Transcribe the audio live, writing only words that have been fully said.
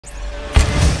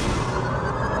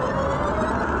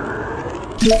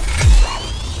This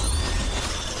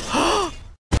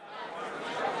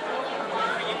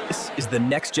is the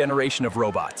next generation of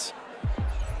robots.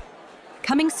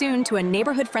 Coming soon to a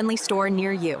neighborhood-friendly store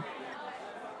near you.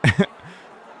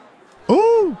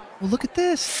 Oh, well, look at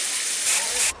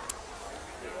this.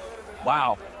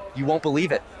 Wow, you won't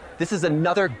believe it. This is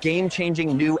another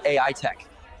game-changing new AI tech.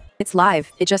 It's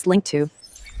live. It just linked to.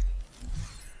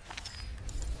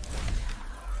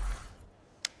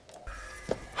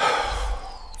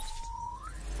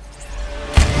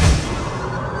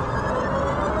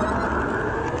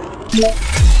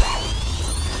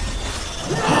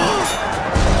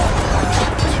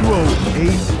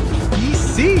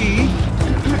 A.I.C.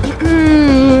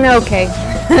 Okay.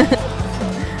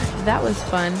 That was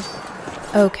fun.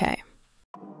 Okay.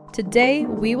 Today,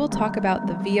 we will talk about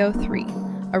the Veo 3,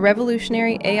 a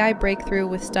revolutionary AI breakthrough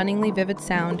with stunningly vivid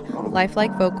sound,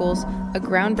 lifelike vocals, a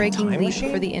groundbreaking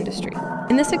leap for the industry.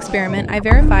 In this experiment, I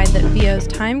verified that Veo's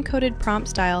time-coded prompt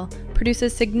style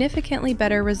produces significantly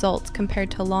better results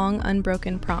compared to long,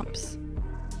 unbroken prompts.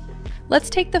 Let's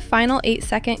take the final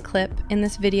 8-second clip in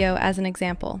this video as an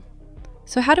example.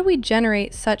 So how do we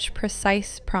generate such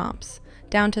precise prompts,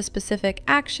 down to specific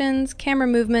actions, camera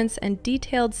movements, and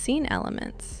detailed scene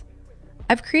elements?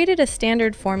 I've created a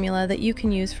standard formula that you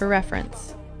can use for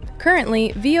reference.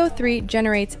 Currently, Veo 3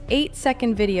 generates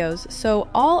 8-second videos, so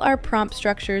all our prompt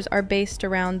structures are based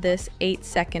around this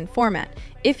 8-second format.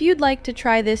 If you'd like to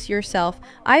try this yourself,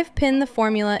 I've pinned the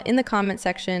formula in the comment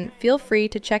section. Feel free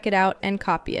to check it out and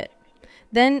copy it.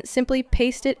 Then simply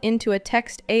paste it into a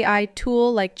text AI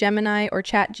tool like Gemini or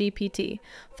ChatGPT.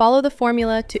 Follow the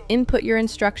formula to input your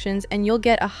instructions and you'll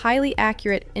get a highly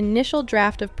accurate initial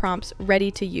draft of prompts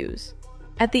ready to use.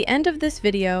 At the end of this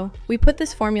video, we put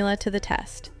this formula to the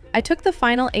test. I took the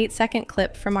final 8-second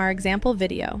clip from our example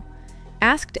video,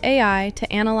 asked AI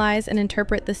to analyze and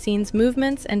interpret the scene's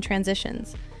movements and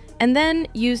transitions, and then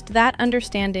used that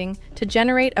understanding to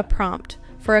generate a prompt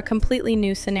for a completely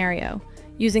new scenario,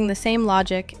 using the same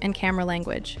logic and camera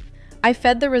language. I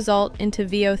fed the result into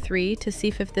Veo 3 to see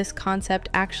if this concept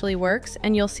actually works,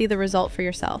 and you'll see the result for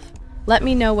yourself. Let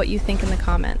me know what you think in the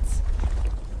comments.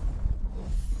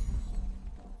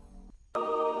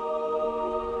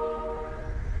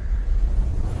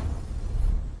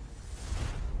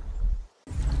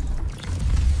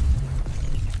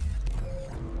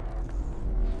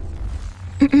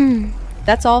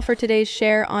 That's all for today's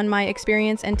share on my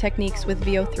experience and techniques with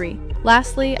Veo 3.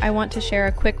 Lastly, I want to share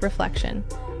a quick reflection.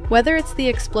 Whether it's the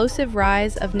explosive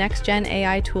rise of next-gen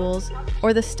AI tools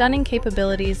or the stunning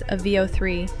capabilities of Veo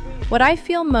 3, what I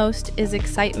feel most is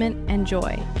excitement and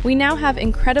joy. We now have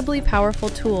incredibly powerful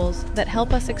tools that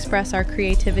help us express our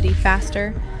creativity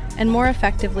faster and more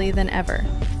effectively than ever.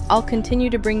 I'll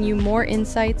continue to bring you more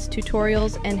insights,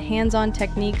 tutorials, and hands-on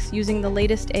techniques using the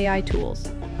latest AI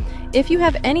tools. If you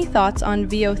have any thoughts on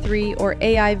Veo 3 or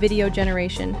AI video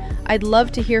generation, I'd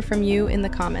love to hear from you in the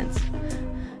comments.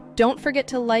 Don't forget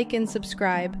to like and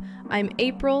subscribe. I'm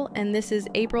April, and this is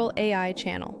April AI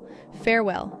Channel.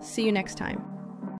 Farewell. See you next time.